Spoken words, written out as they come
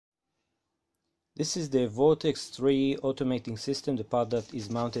This is the Vortex 3 automating system, the part that is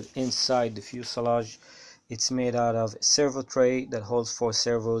mounted inside the fuselage. It's made out of a servo tray that holds 4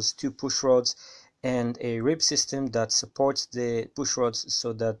 servos, 2 push rods, and a rib system that supports the push rods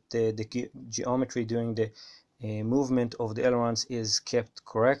so that the geometry during the movement of the ailerons is kept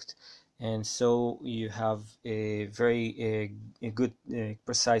correct. And so you have a very good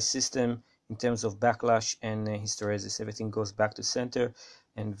precise system in terms of backlash and hysteresis. Everything goes back to center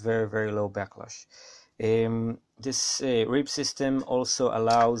and very low backlash. This rib system also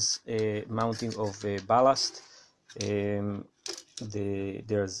allows mounting of ballast. There's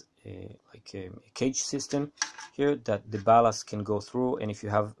like a cage system here that the ballast can go through, and if you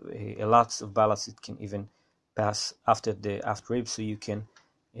have lots of ballast, it can even pass after the aft rib, so you can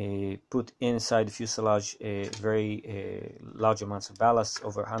put inside the fuselage very large amounts of ballast,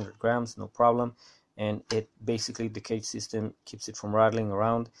 over 100 grams, no problem. And it basically, the cage system keeps it from rattling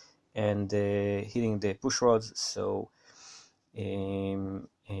around and hitting the push rods, so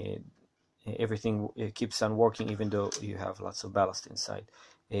everything keeps on working even though you have lots of ballast inside.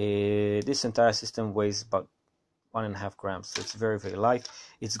 This entire system weighs about 1.5 grams, so it's very light.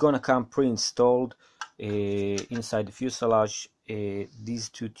 It's gonna come pre-installed inside the fuselage. These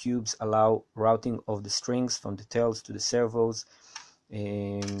 2 tubes allow routing of the strings from the tails to the servos,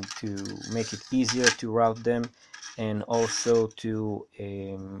 to make it easier to route them, and also to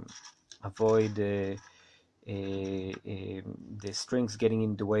avoid the strings getting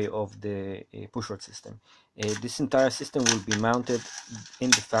in the way of the pushrod system. This entire system will be mounted in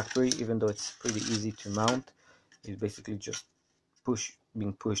the factory, even though it's pretty easy to mount. It's basically just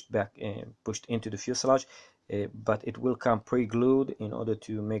being pushed back and pushed into the fuselage, but it will come pre-glued in order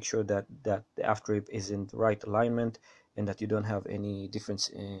to make sure that the aft rib is in the right alignment and that you don't have any difference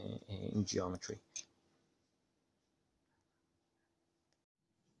in geometry.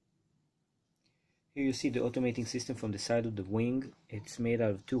 Here you see the automating system from the side of the wing. It's made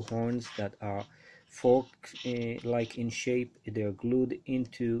out of 2 horns that are fork-like in shape. They're glued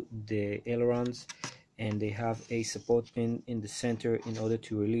into the ailerons, and they have a support pin in the center in order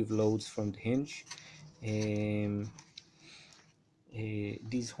to relieve loads from the hinge.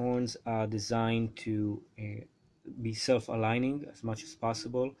 These horns are designed to be self-aligning as much as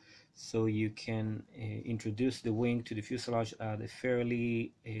possible, so you can introduce the wing to the fuselage at a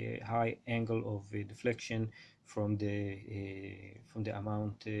fairly high angle of deflection from the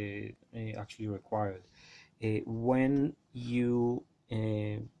amount actually required. When you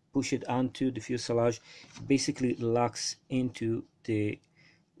push it onto the fuselage, it basically locks into the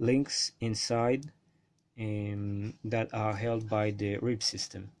links inside that are held by the rib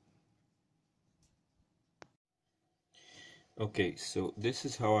system. Okay, so this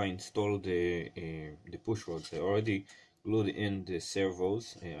is how I installed the push rods. I already glued in the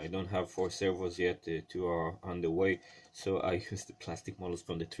servos. I don't have 4 servos yet. 2 are on the way, so I use the plastic models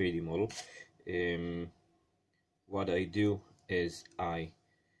from the 3D model. What I do is I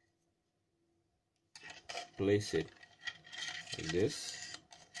place it like this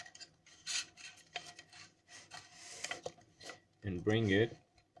and bring it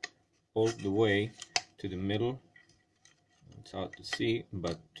all the way to the middle. It's hard to see,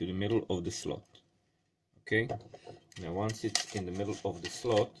 but to the middle of the slot. Okay, now once it's in the middle of the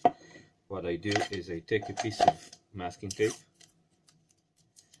slot, what I do is I take a piece of masking tape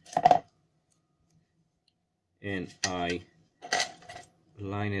and I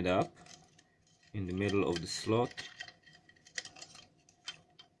line it up in the middle of the slot.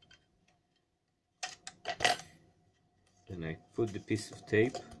 Then I put the piece of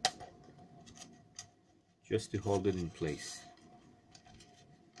tape just to hold it in place.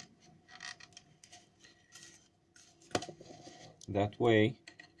 That way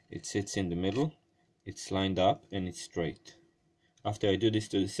it sits in the middle, it's lined up and it's straight. After I do this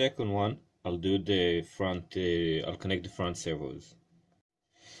to the second one, I'll do the front, I'll connect the front servos.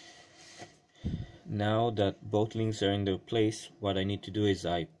 Now that both links are in their place, what I need to do is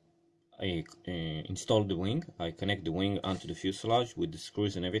I install the wing. I connect the wing onto the fuselage with the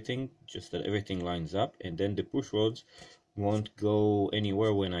screws and everything, just that everything lines up, and then the push rods won't go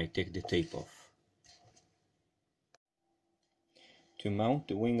anywhere when I take the tape off. To mount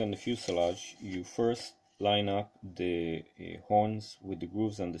the wing on the fuselage, you first line up the horns with the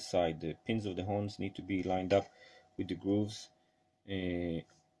grooves on the side. The pins of the horns need to be lined up with the grooves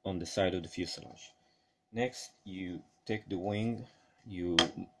on the side of the fuselage. Next, you take the wing, you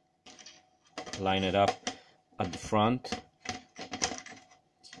line it up at the front,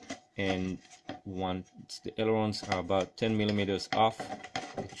 and once the ailerons are about 10 millimeters off,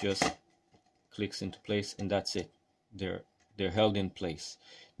 it just clicks into place, and that's it. They're held in place.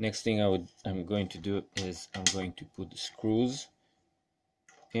 Next thing I'm going to do is I'm going to put the screws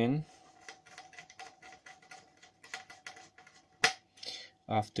in,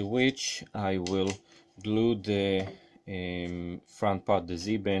 after which I will glue the front part, the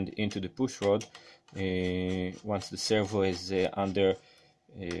Z-bend, into the push rod once the servo is under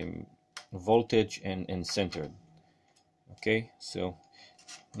voltage and centered. Okay, so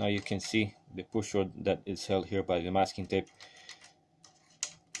now you can see the push rod that is held here by the masking tape.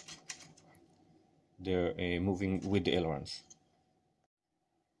 They're moving with the ailerons.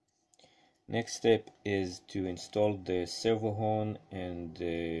 Next step is to install the servo horn and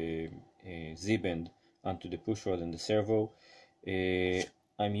the Z-bend onto the push rod and the servo.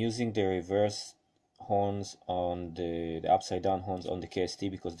 I'm using the reverse horns on the upside down horns on the KST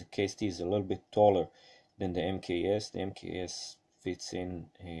because the KST is a little bit taller than the MKS. The MKS fits in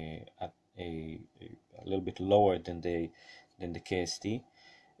at a little bit lower than the KST.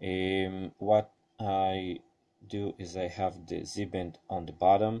 What I do is I have the Z-bend on the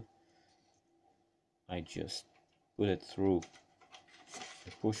bottom. I just put it through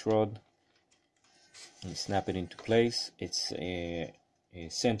the push rod and snap it into place. It's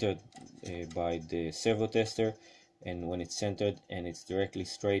centered by the servo tester, and when it's centered and it's directly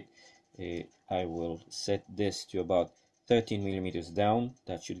straight, I will set this to about 13 millimeters down.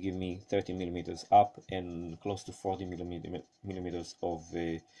 That should give me 13 millimeters up and close to 40 millimeters of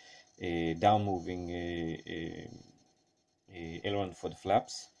down moving aileron for the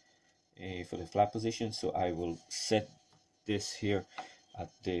flaps. For the flap position. So I will set this here at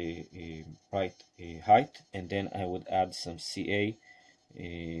the right height, and then I would add some CA,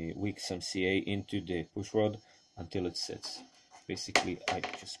 wick some CA into the push rod until it sits. Basically, I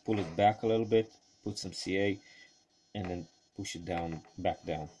just pull it back a little bit, put some CA, and then push it down, back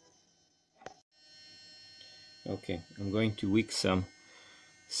down. Okay, I'm going to wick some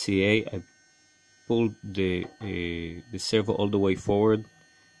CA. I pulled the servo all the way forward.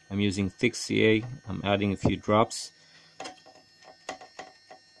 I'm using thick CA. I'm adding a few drops,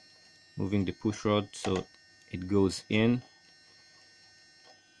 moving the push rod so it goes in.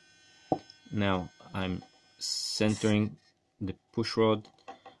 Now I'm centering the push rod,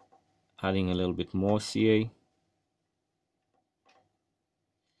 adding a little bit more CA.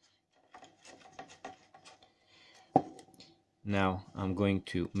 Now I'm going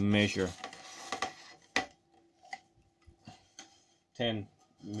to measure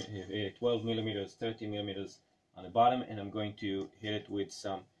 12 millimeters, 13 millimeters on the bottom, and I'm going to hit it with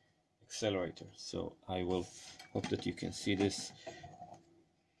some accelerator. So I will hope that you can see this.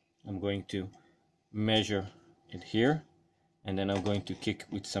 I'm going to measure it here, and then I'm going to kick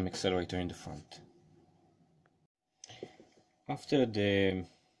with some accelerator in the front. After the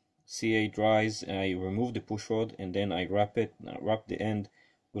CA dries, I remove the push rod and then I wrap the end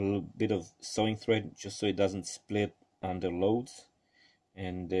with a little bit of sewing thread just so it doesn't split under loads.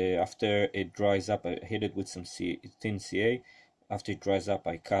 And after it dries up, I hit it with some thin CA. After it dries up,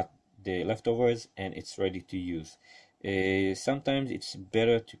 I cut the leftovers and it's ready to use. Sometimes it's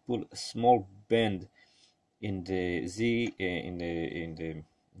better to put a small bend in the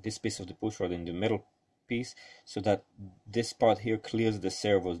this piece of the push rod, in the metal piece, so that this part here clears the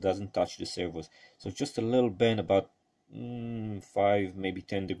servos, doesn't touch the servos. So just a little bend, about 5 maybe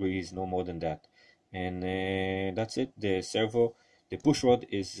 10 degrees, no more than that, and that's it. The push rod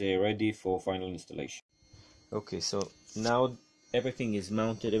is ready for final installation. Okay, so now everything is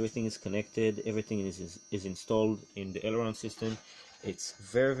mounted, everything is connected, everything is installed in the aileron system. It's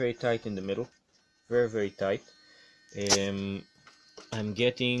very tight in the middle, very tight. I'm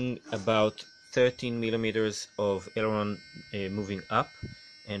getting about 13 millimeters of aileron moving up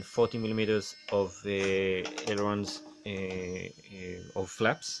and 40 millimeters of ailerons of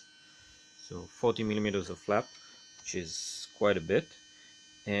flaps. So 40 millimeters of flap, which is quite a bit,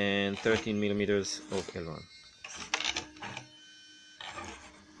 and 13 millimeters of aileron.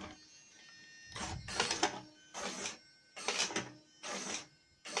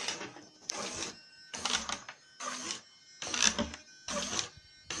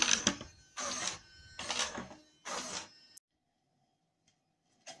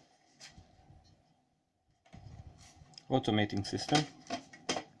 Automating system.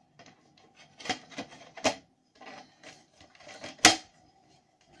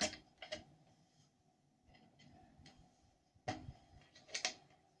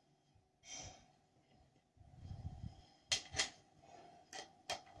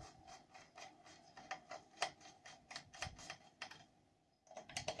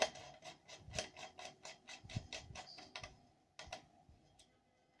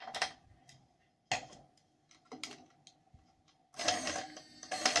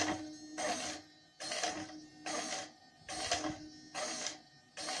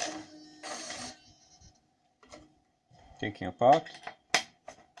 taking apart.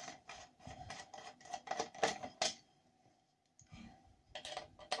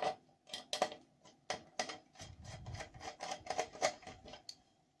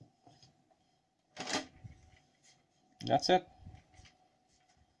 That's it.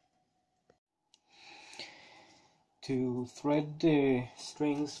 To thread the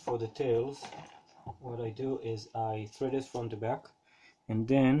strings for the tails, what I do is I thread it from the back, and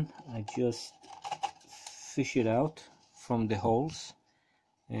then I just fish it out from the holes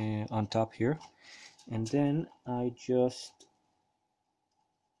on top here, and then I just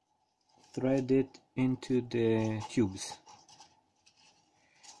thread it into the tubes.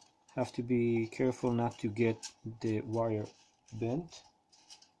 Have to be careful not to get the wire bent.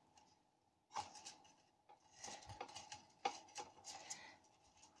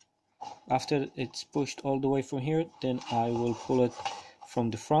 After it's pushed all the way from here, then I will pull it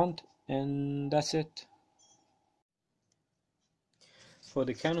from the front, and that's it. For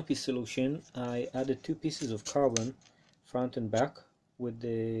the canopy solution, I added 2 pieces of carbon, front and back, with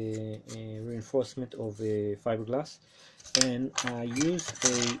the reinforcement of fiberglass, and I used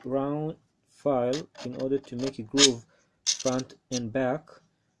a round file in order to make a groove front and back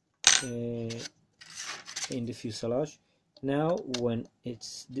in the fuselage. Now when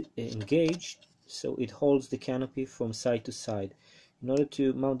it's engaged, so it holds the canopy from side to side. In order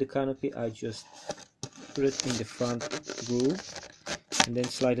to mount the canopy, I just put it in the front groove and then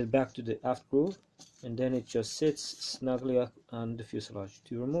slide it back to the aft groove, and then it just sits snugly up on the fuselage.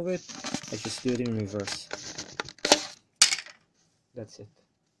 To remove it, I just do it in reverse. That's it.